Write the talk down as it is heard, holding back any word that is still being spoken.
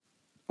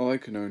I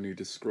can only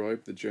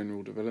describe the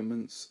general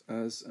developments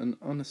as an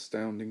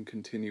unastounding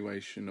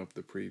continuation of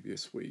the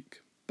previous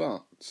week,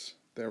 but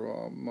there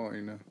are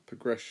minor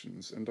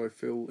progressions, and I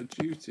feel a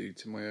duty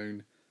to my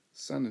own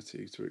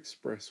sanity to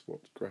express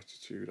what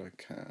gratitude I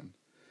can.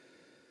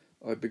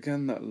 I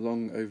began that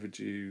long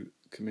overdue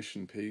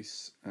commission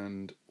piece,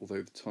 and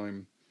although the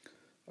time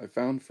I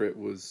found for it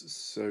was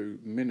so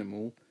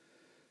minimal,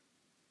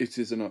 it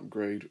is an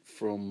upgrade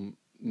from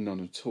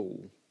none at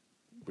all,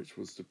 which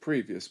was the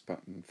previous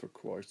pattern for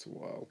quite a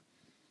while.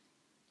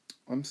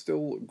 I'm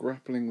still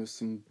grappling with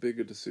some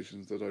bigger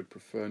decisions that I'd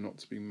prefer not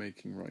to be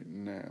making right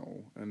now,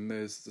 and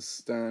there's the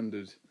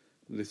standard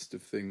list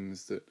of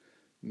things that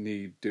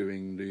need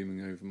doing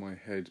looming over my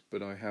head,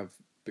 but I have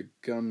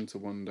begun to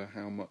wonder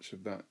how much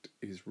of that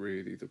is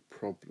really the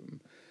problem.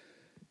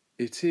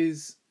 It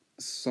is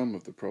some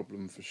of the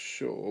problem for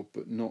sure,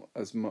 but not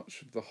as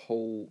much of the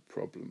whole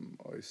problem,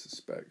 I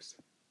suspect.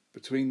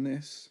 Between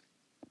this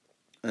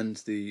and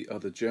the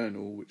other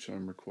journal, which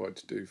I'm required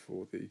to do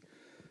for the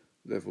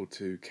Level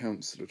 2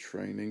 counsellor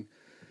training,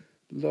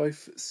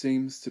 life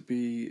seems to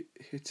be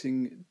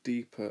hitting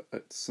deeper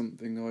at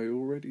something I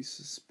already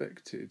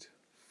suspected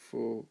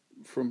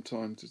from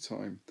time to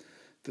time,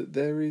 that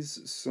there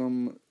is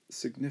some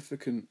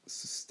significant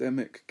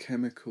systemic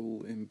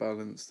chemical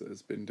imbalance that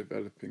has been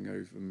developing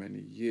over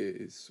many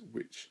years,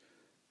 which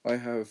I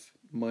have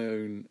my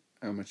own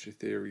amateur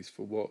theories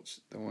for what,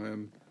 though I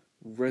am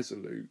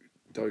resolute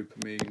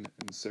dopamine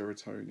and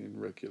serotonin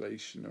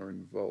regulation are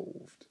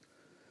involved.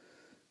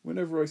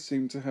 Whenever I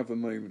seem to have a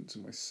moment to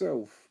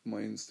myself, my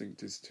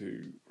instinct is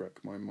to rack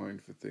my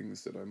mind for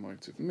things that I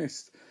might have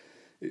missed.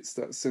 It's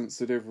that sense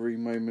that every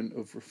moment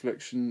of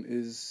reflection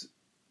is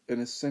an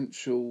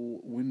essential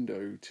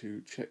window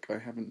to check I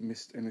haven't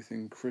missed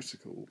anything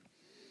critical.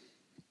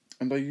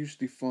 And I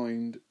usually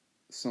find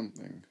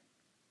something.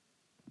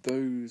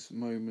 Those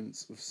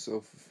moments of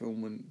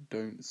self-fulfillment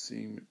don't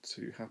seem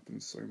to happen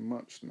so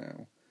much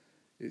now.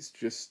 It's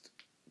just,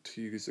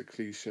 to use a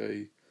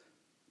cliche,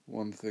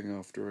 one thing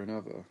after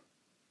another.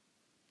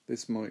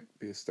 This might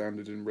be a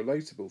standard and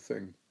relatable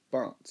thing,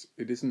 but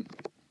it isn't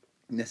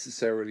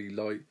necessarily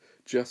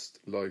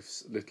just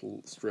life's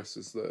little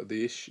stresses that are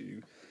the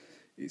issue.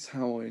 It's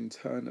how I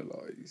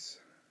internalise.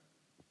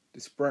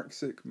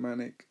 Dyspraxic,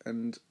 manic,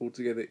 and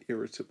altogether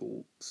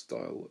irritable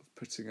style of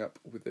putting up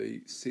with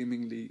a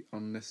seemingly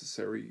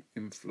unnecessary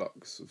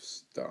influx of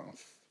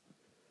stuff.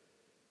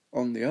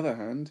 On the other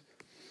hand,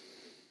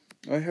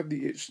 I have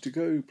the itch to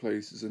go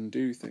places and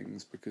do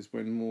things, because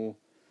when more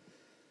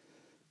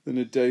than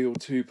a day or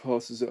two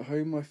passes at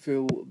home, I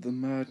feel the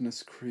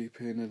madness creep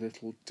in a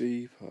little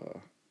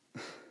deeper.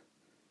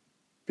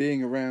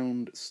 Being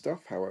around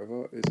stuff,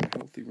 however, is a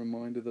healthy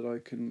reminder that I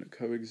can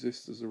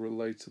coexist as a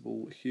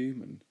relatable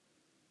human.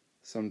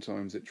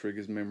 Sometimes it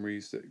triggers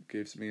memories that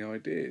gives me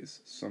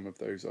ideas. Some of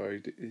those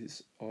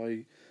ideas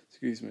I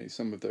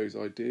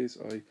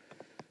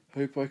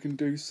hope I can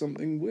do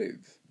something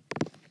with.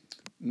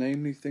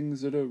 Namely,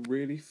 things that are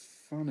really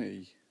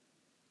funny,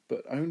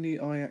 but only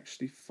I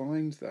actually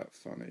find that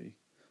funny.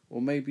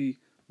 Or maybe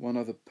one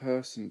other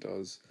person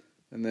does,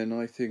 and then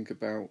I think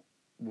about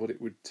what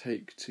it would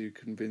take to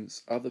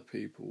convince other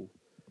people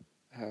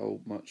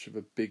how much of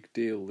a big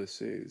deal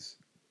this is.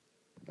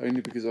 Only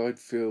because I'd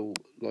feel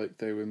like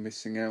they were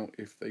missing out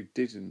if they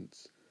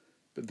didn't.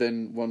 But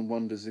then one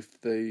wonders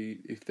if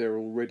they're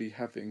already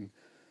having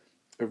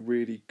a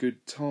really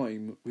good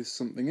time with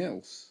something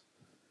else.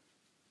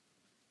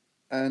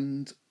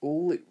 And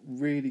all it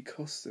really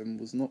cost them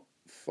was not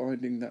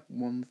finding that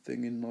one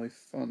thing in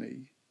life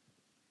funny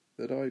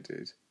that I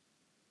did.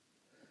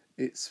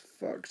 It's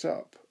fucked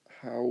up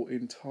how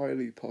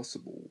entirely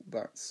possible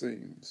that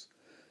seems.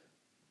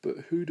 But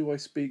who do I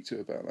speak to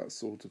about that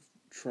sort of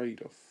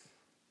trade-off?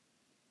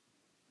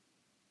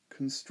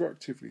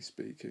 Constructively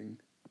speaking,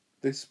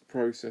 this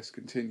process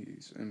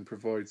continues and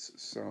provides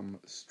some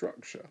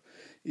structure,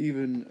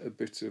 even a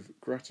bit of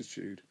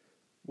gratitude.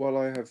 While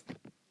I have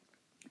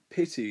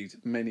pitied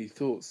many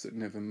thoughts that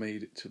never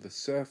made it to the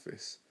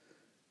surface,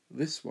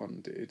 this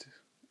one did,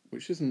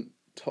 which isn't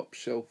top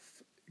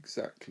shelf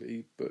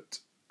exactly, but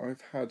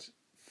I've had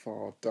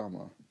far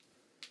dumber.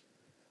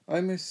 I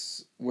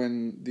miss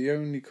when the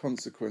only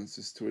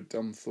consequences to a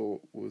dumb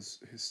thought was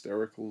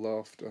hysterical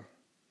laughter.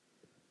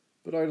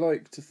 But I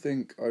like to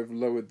think I've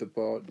lowered the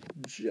bar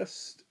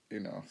just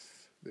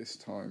enough this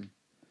time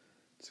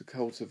to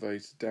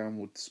cultivate a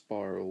downward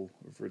spiral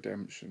of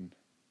redemption.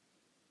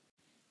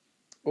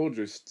 Or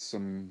just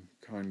some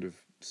kind of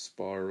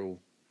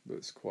spiral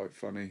that's quite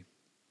funny.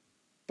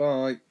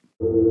 Bye.